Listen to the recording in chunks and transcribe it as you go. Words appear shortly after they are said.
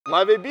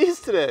live ABs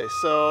today,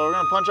 so we're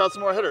gonna punch out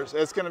some more hitters.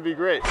 It's gonna be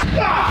great.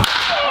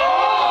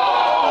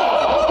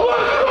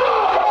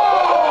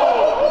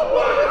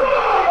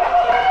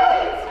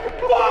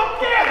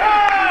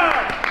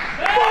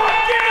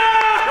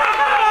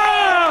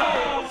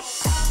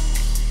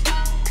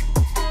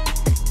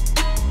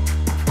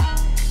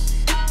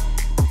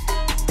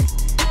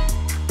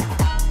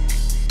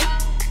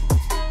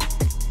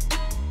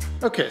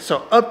 Okay, so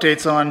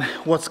updates on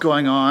what's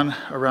going on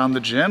around the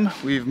gym.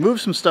 We've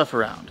moved some stuff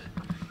around.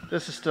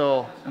 This is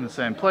still in the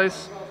same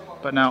place,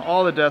 but now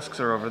all the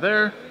desks are over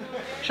there.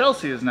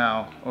 Chelsea is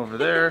now over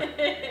there.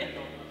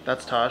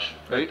 That's Tosh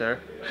right there.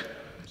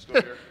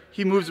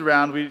 He moves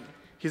around.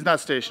 He's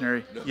not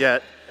stationary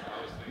yet.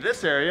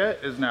 This area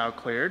is now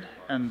cleared,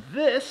 and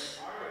this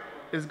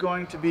is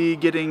going to be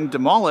getting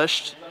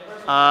demolished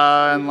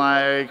in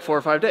like 4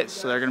 or 5 days.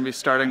 So they're going to be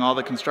starting all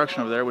the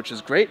construction over there, which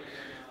is great.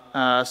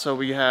 So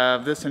we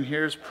have this in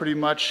here is pretty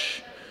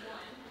much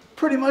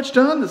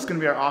done. This is going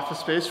to be our office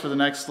space for the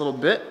next little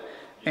bit.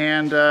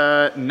 And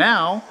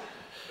now,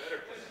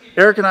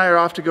 Eric and I are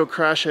off to go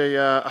crash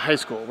a high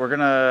school. We're going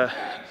to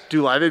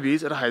do live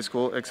ABs at a high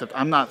school, except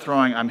I'm not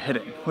throwing, I'm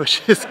hitting,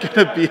 which is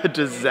going to be a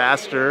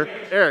disaster.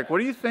 Eric, what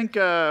do you think,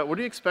 what are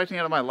you expecting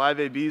out of my live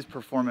ABs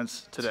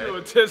performance today?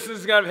 Dude, this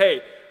is going to,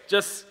 hey,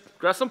 just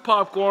grab some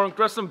popcorn,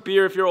 grab some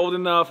beer if you're old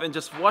enough, and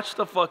just watch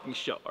the fucking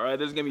show, all right?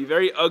 This is going to be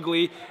very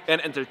ugly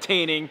and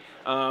entertaining.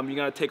 You're going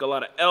to take a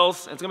lot of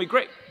L's, and it's going to be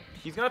great.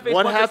 He's going to face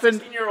a bunch of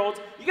 16-year-olds.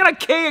 You got a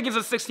K against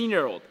a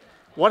 16-year-old.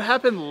 What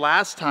happened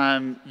last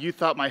time you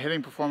thought my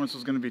hitting performance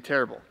was going to be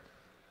terrible?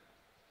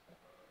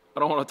 I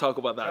don't want to talk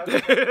about that.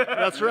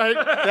 That's right.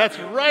 That's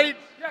right.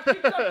 Yeah,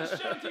 keep talking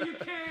shit until you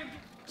can.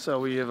 So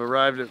we have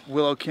arrived at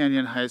Willow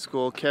Canyon High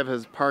School. Kev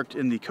has parked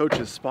in the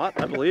coach's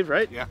spot, I believe,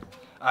 right? Yeah.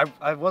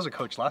 I was a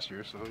coach last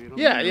year, so you know.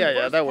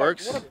 Yeah, that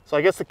works. So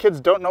I guess the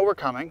kids don't know we're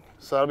coming,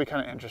 so that'll be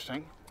kind of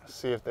interesting.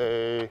 See if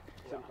they're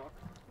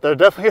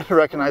definitely going to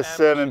recognize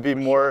Sim and be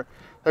more,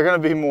 they're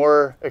going to be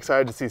more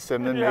excited to see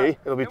Sim than me.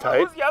 It'll be tight.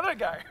 Who's the other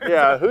guy?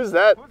 Yeah, who's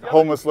that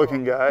homeless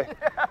looking guy?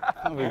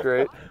 That'll be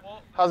great.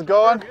 How's it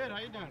going? Good, how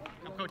you doing?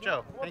 I'm Coach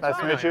O. Nice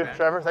to meet you,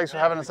 Trevor. Thanks for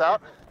having us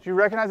out. Did you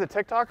recognize a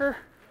TikToker?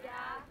 Yeah.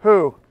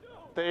 Who?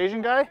 The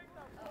Asian guy?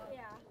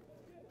 Yeah.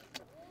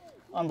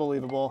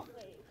 Unbelievable.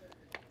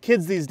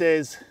 Kids these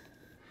days.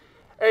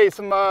 Hey,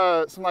 some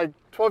like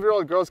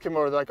 12-year-old girls came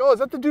over. They're like, "Oh, is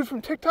that the dude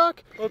from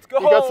TikTok? Let's go."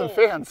 You got some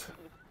fans.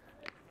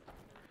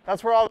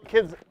 That's where all the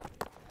kids.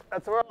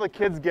 That's where all the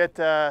kids get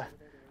their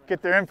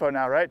info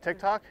now, right?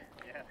 TikTok.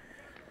 Yeah.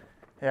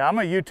 Yeah, I'm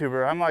a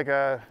YouTuber. I'm like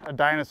a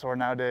dinosaur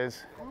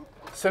nowadays.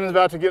 Sim's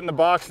about to get in the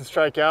box and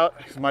strike out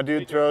because my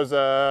dude throws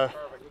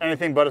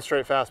anything but a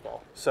straight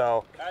fastball.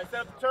 So. Guys,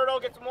 set up the turtle.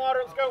 Get some water.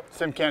 Let's go.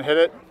 Sim can't hit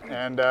it,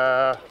 and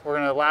we're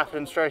gonna laugh at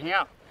him striking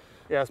out.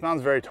 Yeah, this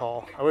mound's very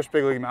tall. I wish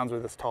big league mounds were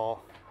this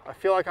tall. I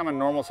feel like I'm a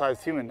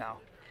normal-sized human now.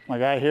 My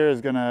guy here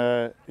is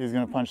he's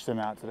gonna punch Sim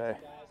out today.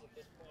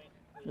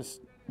 Just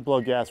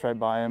blow gas right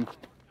by him.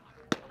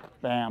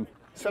 Bam.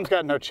 Sim's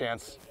got no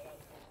chance.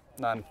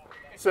 None.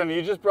 Sim,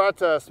 you just brought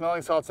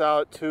smelling salts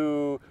out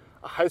to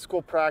a high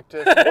school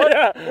practice.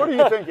 What are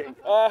you thinking?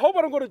 I hope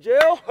I don't go to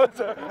jail.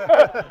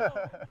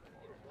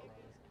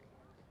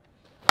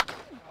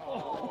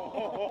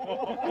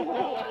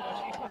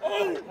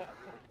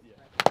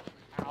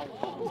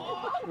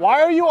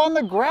 Why are you on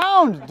the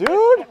ground,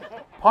 dude?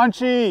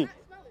 Punchy.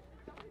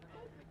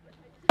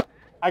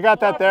 I got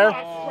that there.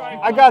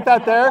 I got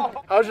that there.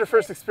 How was your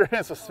first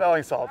experience with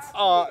smelling salts?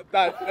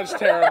 That's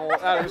terrible.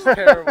 That was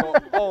terrible.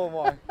 Oh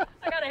my.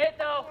 I got a hit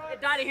though.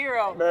 It died a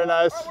hero. Very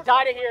nice.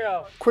 Died a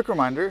hero. Quick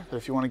reminder that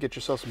if you want to get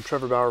yourself some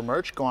Trevor Bauer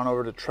merch, go on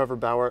over to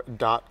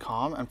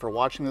trevorbauer.com. And for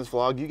watching this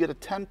vlog, you get a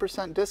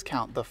 10%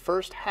 discount. The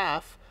first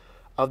half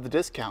of the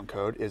discount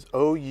code is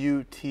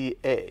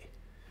OUTA.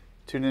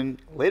 Tune in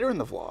later in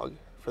the vlog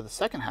for the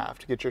second half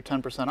to get your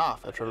 10%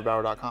 off at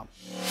trevorbauer.com.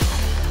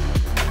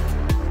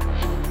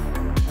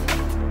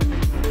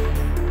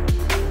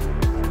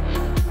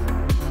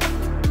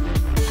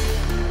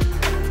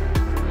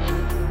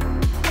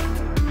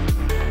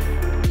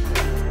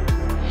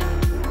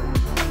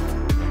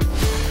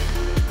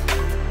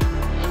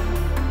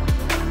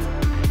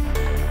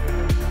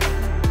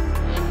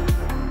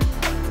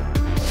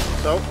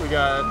 So we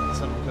got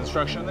some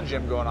construction in the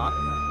gym going on.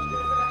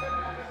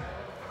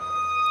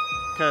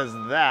 Because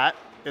that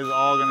is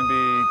all gonna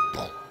be,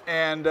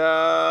 and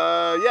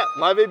yeah,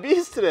 live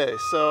ABs today.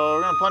 So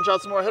we're gonna punch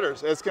out some more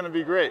hitters. It's gonna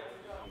be great.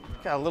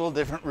 Got a little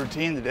different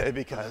routine today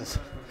because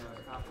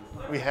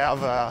we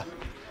have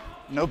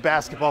no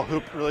basketball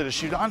hoop really to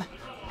shoot on.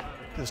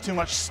 There's too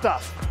much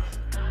stuff.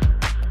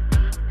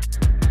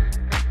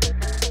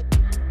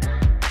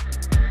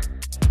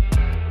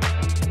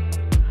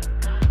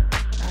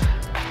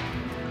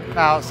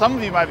 Now, some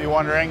of you might be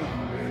wondering,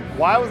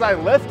 why was I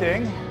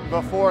lifting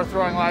before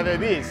throwing live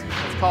ABs?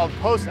 It's called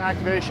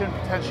post-activation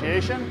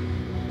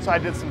potentiation. So I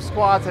did some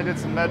squats, I did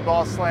some med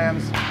ball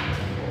slams,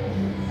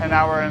 and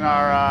now we're in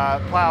our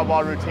plow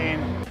ball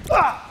routine.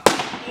 Ah!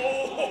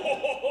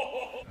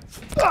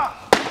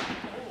 Ah!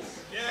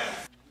 Yeah.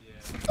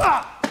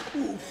 Ah!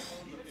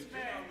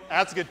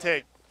 That's a good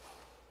take.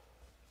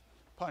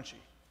 Punchy.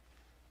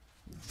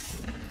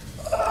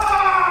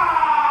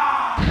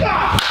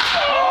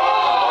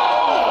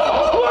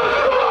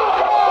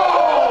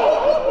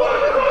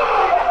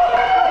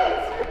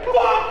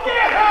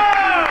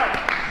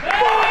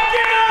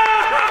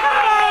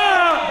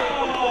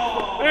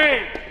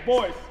 Hey,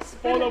 boys,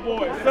 follow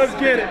boys. Let's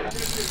get it.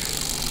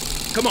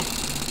 Come on.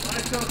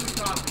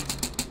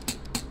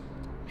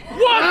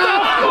 What the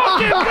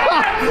fuck is that?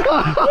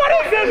 What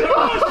is this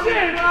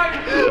bullshit?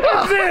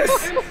 What is this?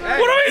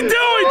 What are we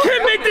doing?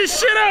 Can't make this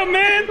shit out,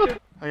 man.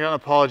 I got an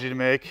apology to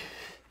make.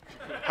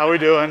 How we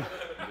doing?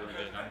 I'm doing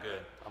good. I'm good.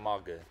 I'm all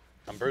good.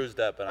 I'm bruised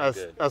up, but I'm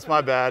good. That's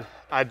my bad.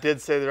 I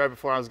did say that right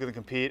before I was going to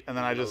compete, and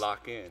then I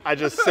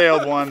just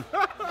sailed one.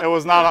 It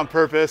was not on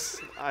purpose.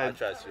 I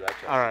trust you. I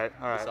trust you. All right.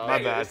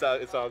 My bad.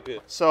 It's all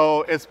good.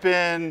 So it's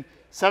been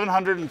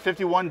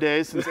 751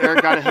 days since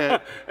Eric got a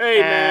hit.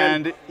 Hey,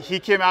 and man. he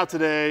came out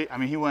today. I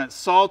mean, he went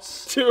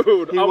salts.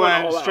 Dude, he I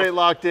went all straight out.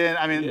 Locked in.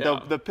 I mean, Yeah.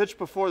 the pitch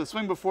before, the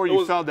swing before,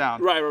 you fell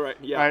down. Right.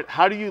 Yeah. All right.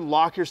 How do you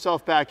lock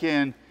yourself back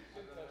in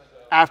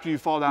after you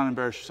fall down and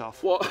embarrass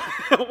yourself?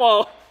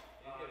 Well,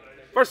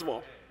 first of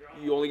all,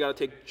 you only got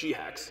to take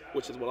G-hacks,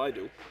 which is what I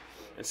do.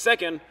 And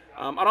second,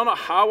 I don't know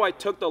how I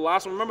took the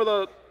last one. Remember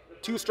the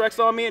 2 strikes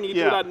on me and he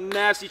threw that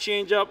nasty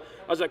changeup?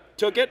 I was like,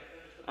 took it.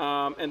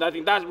 And I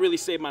think that really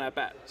saved my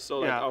at-bat.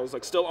 So I was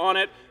like still on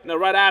it. And then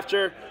right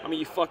after, I mean,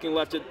 you fucking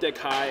left it dick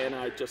high and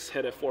I just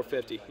hit it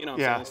 450. You know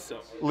what I'm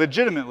saying? So.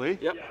 Legitimately,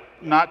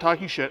 not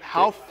talking shit,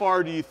 how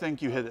far do you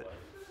think you hit it?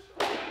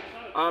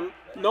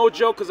 No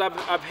joke, because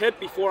I've hit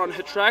before on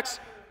hit tracks.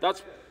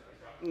 That's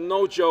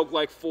no joke,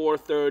 like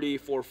 430,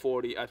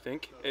 440, I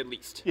think, at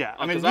least. Yeah,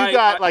 I mean, you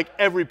got like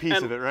every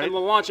piece of it, right? And the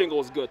launch angle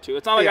was good too.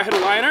 It's not like I hit a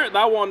liner.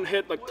 That one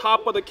hit like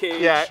top of the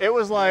cage. Yeah, it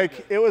was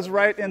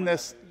right in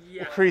this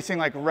creasing,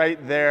 like right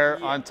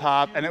there on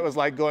top, and it was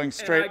like going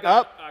straight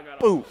up.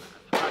 Boom.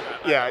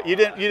 Yeah, you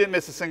didn't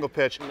miss a single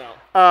pitch.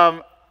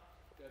 No.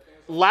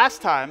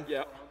 Last time,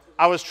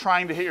 I was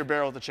trying to hit your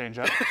barrel with the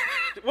changeup.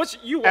 Which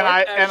you and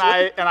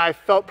I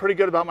felt pretty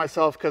good about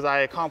myself because I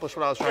accomplished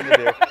what I was trying to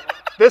do.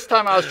 This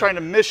time I was trying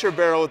to miss your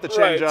barrel with the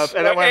changeup,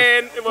 and it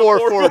went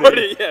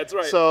 440. Yeah, that's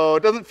right. So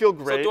it doesn't feel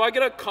great. So do I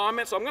get a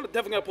comment? So I'm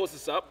definitely gonna post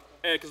this up,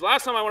 because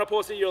last time I want to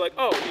post it, you're like,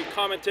 oh, you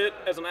commented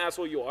as an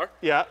asshole you are.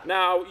 Yeah.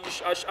 Now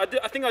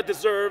I think I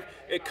deserve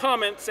a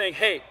comment saying,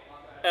 hey,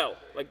 L,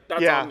 like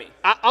that's on me.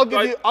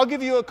 I'll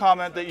give you a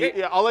comment that you.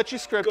 Yeah, I'll let you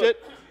script it.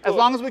 As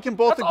long as we can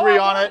both agree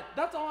on it.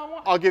 That's all I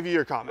want. I'll give you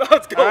your comment.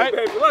 Let's go, right?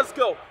 baby. Let's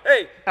go.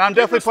 Hey. And I'm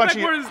definitely punching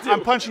you.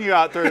 I'm punching you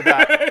out third at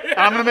bat. And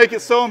I'm gonna make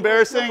it so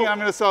embarrassing. And I'm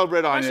gonna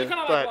celebrate on you.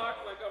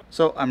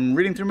 So I'm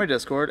reading through my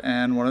Discord,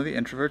 and one of the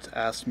introverts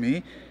asked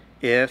me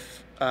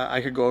if I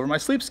could go over my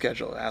sleep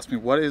schedule. Asked me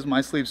what is my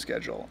sleep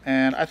schedule,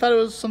 and I thought it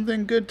was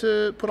something good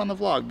to put on the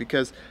vlog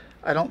because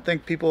I don't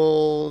think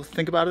people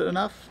think about it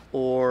enough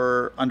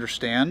or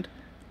understand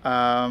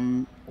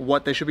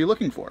what they should be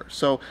looking for.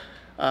 So.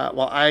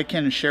 While I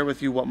can share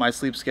with you what my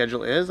sleep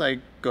schedule is, I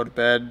go to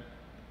bed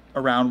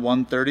around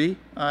 1:30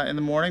 in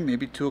the morning,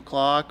 maybe 2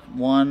 o'clock,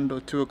 1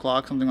 to 2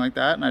 o'clock, something like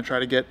that, and I try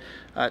to get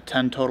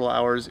 10 total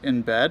hours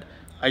in bed.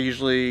 I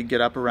usually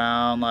get up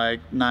around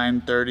like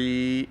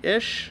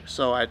 9:30-ish,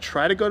 so I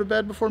try to go to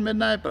bed before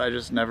midnight, but I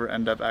just never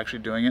end up actually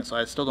doing it, so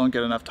I still don't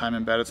get enough time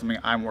in bed. It's something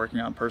I'm working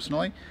on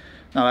personally.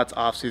 Now that's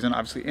off season.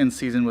 Obviously in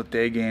season with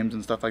day games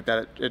and stuff like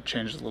that, it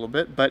changes a little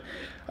bit, but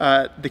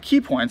the key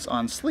points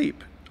on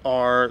sleep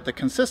are the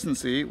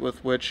consistency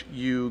with which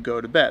you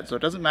go to bed. So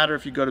it doesn't matter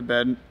if you go to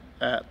bed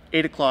at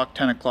 8 o'clock,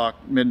 10 o'clock,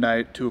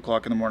 midnight, 2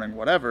 o'clock in the morning,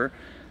 whatever,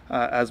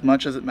 as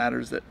much as it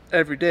matters that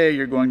every day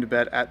you're going to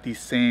bed at the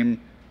same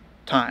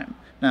time.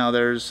 Now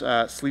there's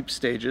sleep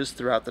stages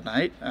throughout the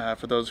night.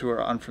 For those who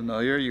are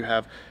unfamiliar, you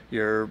have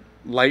your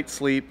light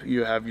sleep,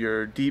 you have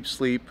your deep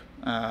sleep,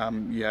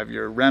 you have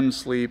your REM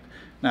sleep.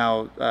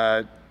 Now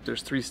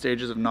there's 3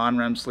 stages of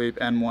non-REM sleep,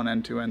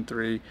 N1, N2,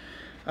 N3.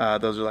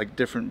 Those are like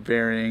different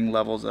varying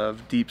levels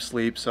of deep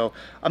sleep. So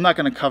I'm not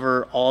going to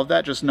cover all of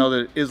that. Just know that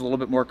it is a little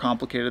bit more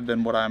complicated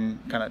than what I'm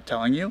kind of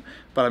telling you,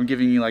 but I'm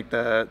giving you like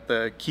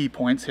the key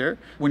points here.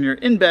 When you're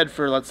in bed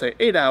for, let's say,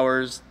 8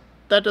 hours,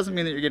 that doesn't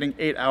mean that you're getting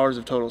 8 hours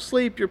of total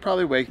sleep. You're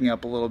probably waking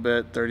up a little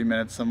bit, 30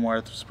 minutes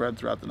somewhere spread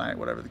throughout the night,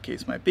 whatever the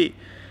case might be.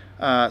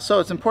 So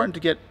it's important to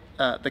get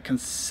the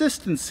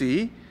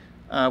consistency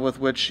with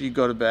which you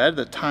go to bed,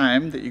 the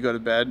time that you go to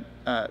bed,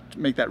 to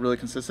make that really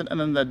consistent, and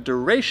then the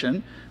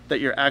duration that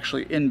you're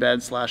actually in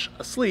bed /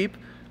 asleep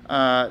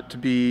to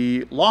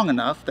be long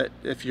enough that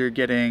if you're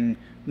getting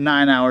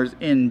 9 hours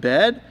in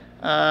bed,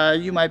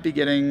 you might be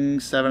getting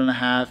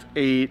 7.5,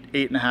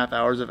 8.5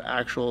 hours of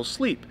actual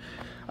sleep.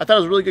 I thought it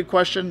was a really good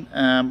question.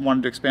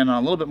 Wanted to expand on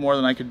a little bit more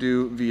than I could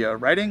do via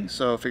writing,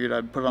 so I figured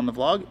I'd put it on the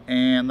vlog,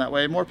 and that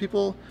way more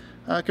people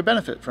could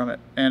benefit from it.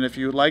 And if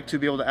you would like to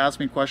be able to ask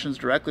me questions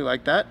directly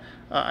like that,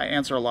 I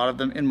answer a lot of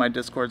them in my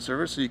Discord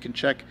server, so you can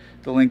check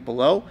the link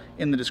below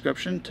in the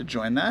description to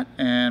join that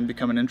and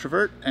become an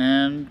introvert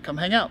and come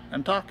hang out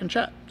and talk and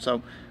chat.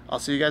 So I'll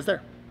see you guys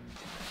there.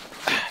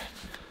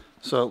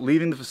 So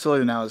leaving the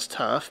facility now is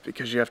tough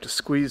because you have to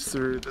squeeze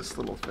through this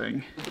little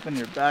thing. Then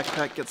your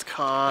backpack gets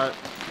caught.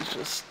 It's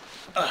just,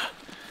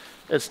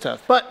 it's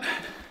tough, but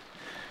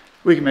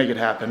we can make it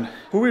happen.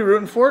 Who are we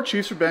rooting for?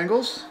 Chiefs or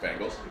Bengals?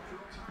 Bengals.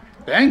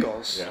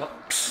 Bengals? Yeah.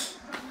 Psst.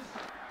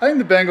 I think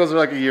the Bengals are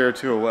like a year or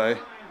two away.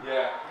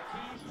 Yeah.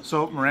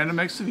 So Miranda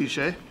makes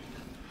ceviche.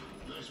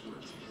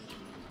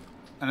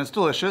 And it's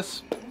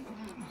delicious.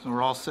 So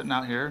we're all sitting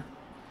out here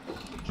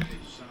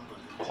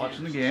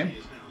watching the game,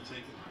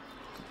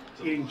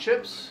 eating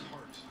chips,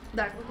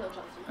 That will kill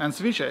Chelsea. and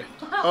ceviche.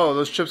 Oh,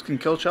 those chips can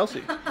kill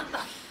Chelsea.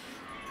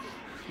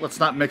 Let's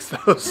not mix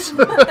those.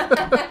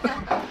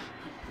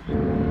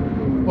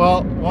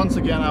 Well, once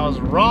again, I was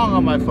wrong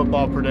on my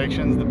football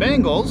predictions. The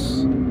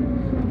Bengals,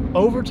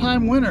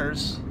 overtime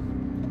winners,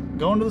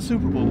 going to the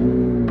Super Bowl.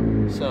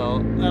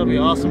 So that'll be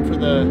awesome for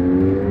the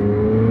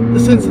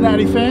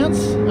Cincinnati fans.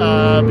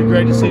 It'd be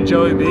great to see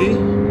Joey B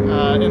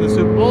in the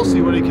Super Bowl,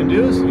 see what he can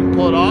do. So he can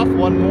pull it off.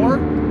 One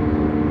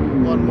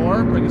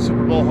more, bring the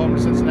Super Bowl home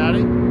to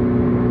Cincinnati.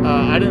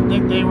 I didn't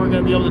think they were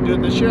going to be able to do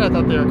it this year. I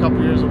thought they were a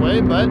couple years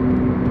away, but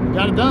we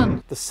got it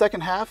done. The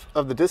second half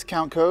of the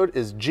discount code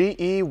is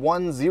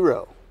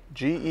GE10.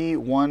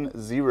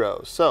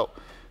 GE10. So,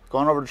 go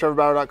on over to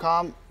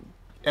trevorbauer.com,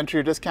 enter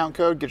your discount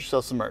code, get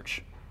yourself some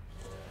merch.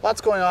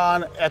 Lots going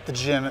on at the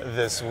gym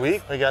this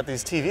week. We got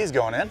these TVs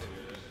going in.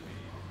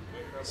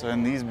 So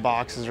in these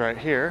boxes right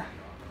here,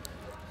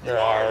 there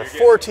are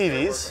 4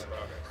 TVs,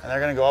 and they're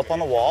gonna go up on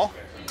the wall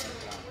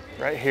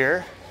right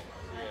here.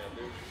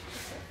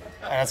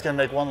 And it's gonna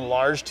make one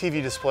large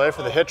TV display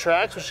for the hit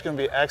tracks, which is gonna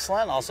be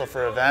excellent, also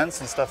for events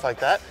and stuff like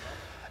that.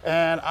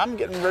 And I'm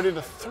getting ready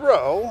to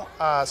throw.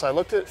 So I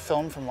looked at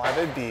film from Live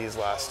ABs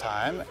last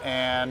time,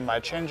 and my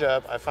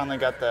changeup, I finally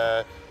got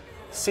the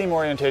seam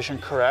orientation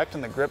correct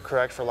and the grip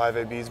correct for Live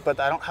ABs, but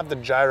I don't have the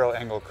gyro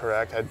angle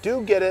correct. I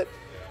do get it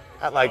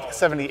at like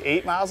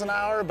 78 miles an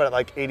hour, but at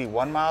like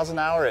 81 miles an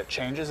hour, it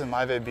changes in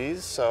Live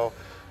ABs. So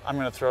I'm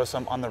gonna throw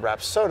some on the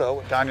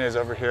Rapsodo. Danya is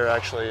over here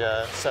actually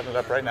setting it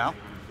up right now.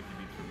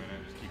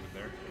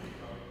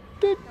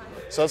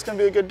 So it's gonna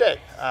be a good day.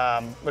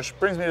 Which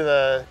brings me to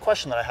the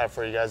question that I have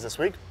for you guys this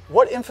week.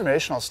 What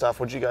informational stuff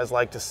would you guys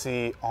like to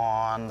see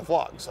on the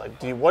vlogs? Like,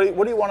 what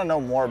do you want to know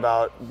more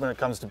about when it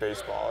comes to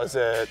baseball? Is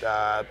it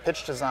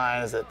pitch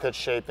design? Is it pitch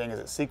shaping? Is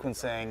it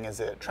sequencing? Is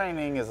it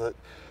training? Is it,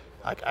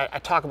 like, I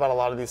talk about a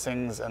lot of these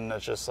things, and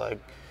it's just like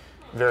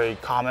very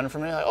common for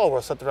me. Like, oh,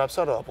 we'll set the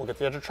Rapsodo up, we'll get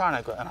the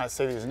Edgertronic, and I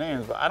say these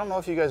names, but I don't know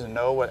if you guys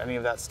know what any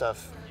of that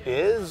stuff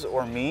is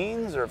or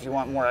means, or if you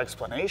want more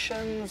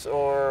explanations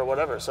or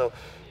whatever. So,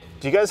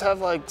 do you guys have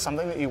like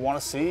something that you want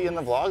to see in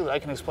the vlog that I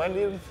can explain to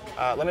you?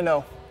 Let me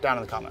know down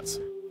in the comments.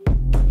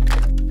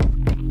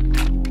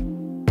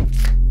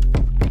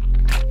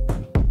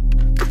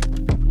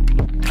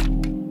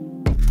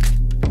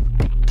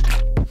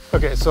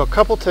 Okay, so a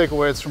couple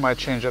takeaways from my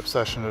changeup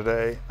session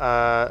today.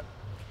 I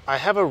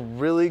have a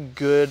really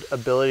good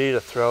ability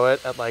to throw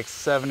it at like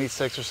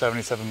 76 or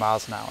 77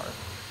 miles an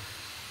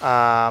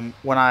hour.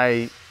 When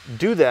I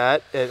do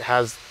that, it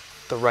has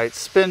the right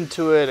spin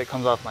to it, it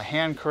comes off my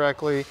hand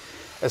correctly.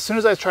 As soon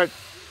as I try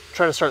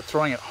to start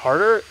throwing it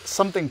harder,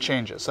 something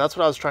changes. So that's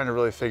what I was trying to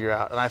really figure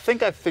out. And I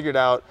think I figured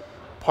out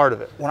part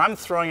of it. When I'm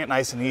throwing it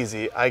nice and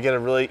easy, I get a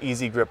really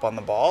easy grip on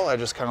the ball. I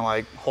just kind of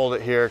like hold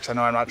it here because I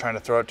know I'm not trying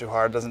to throw it too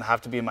hard. It doesn't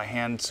have to be in my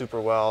hand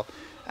super well.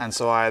 And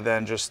so I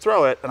then just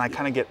throw it and I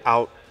kind of get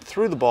out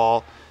through the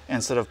ball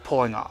instead of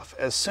pulling off.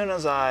 As soon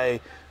as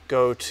I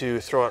go to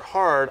throw it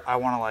hard, I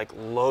want to like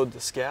load the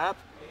scap,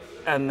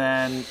 and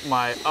then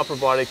my upper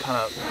body kind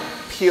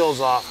of peels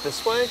off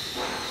this way,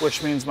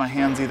 which means my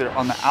hand's either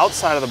on the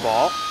outside of the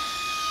ball,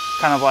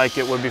 kind of like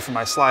it would be for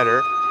my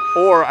slider,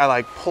 or I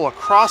like pull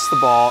across the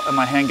ball and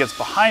my hand gets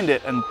behind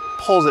it and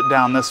pulls it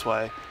down this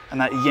way, and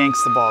that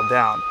yanks the ball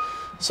down.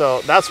 So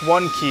that's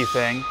one key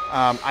thing.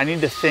 I need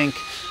to think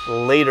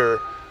later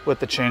with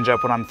the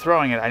changeup when I'm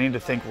throwing it. I need to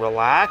think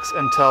relax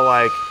until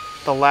like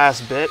the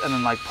last bit and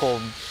then like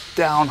pull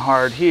down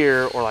hard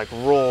here or like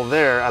roll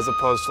there, as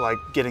opposed to like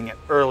getting it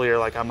earlier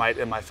like I might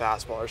in my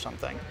fastball or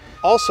something.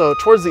 Also,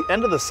 towards the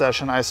end of the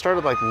session, I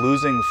started like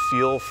losing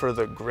feel for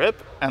the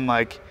grip, and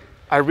like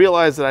I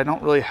realized that I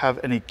don't really have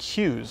any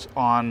cues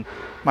on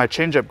my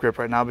changeup grip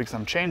right now because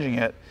I'm changing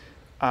it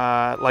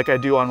like I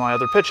do on my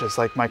other pitches.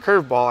 Like my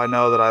curveball, I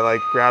know that I like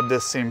grab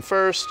this seam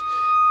first,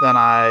 then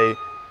I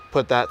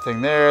put that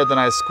thing there, then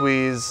I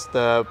squeeze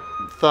the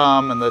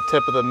thumb and the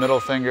tip of the middle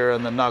finger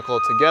and the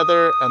knuckle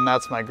together, and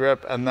that's my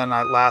grip, and then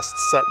I last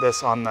set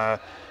this on the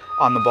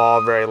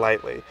ball very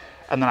lightly.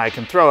 And then I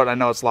can throw it, I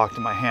know it's locked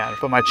in my hand.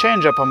 But my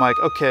changeup, I'm like,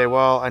 okay,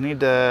 well, I need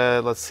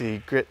to, let's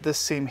see, grit this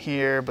seam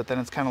here, but then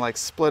it's kind of like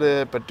split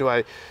it, but do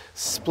I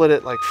split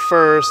it like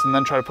first and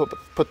then try to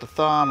put the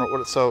thumb, or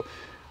what? So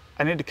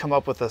I need to come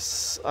up with a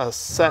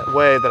set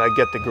way that I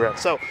get the grip.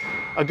 So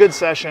a good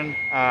session,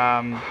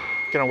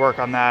 gonna work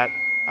on that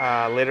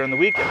later in the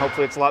week, and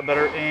hopefully it's a lot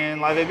better in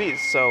Live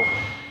ABs. So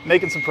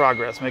making some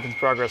progress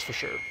for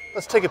sure.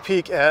 Let's take a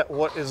peek at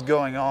what is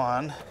going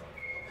on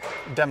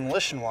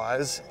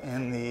demolition-wise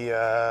in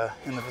the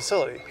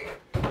facility.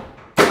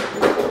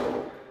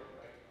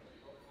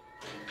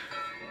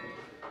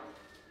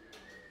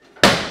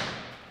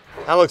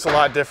 That looks a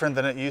lot different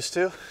than it used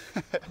to.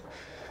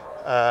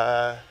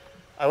 I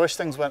wish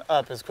things went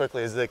up as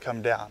quickly as they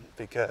come down,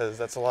 because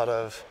that's a lot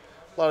of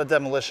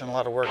demolition, a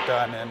lot of work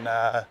done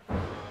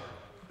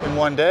in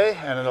one day,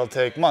 and it'll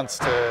take months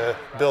to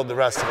build the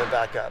rest of it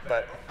back up.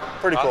 But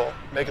pretty cool,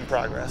 making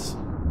progress.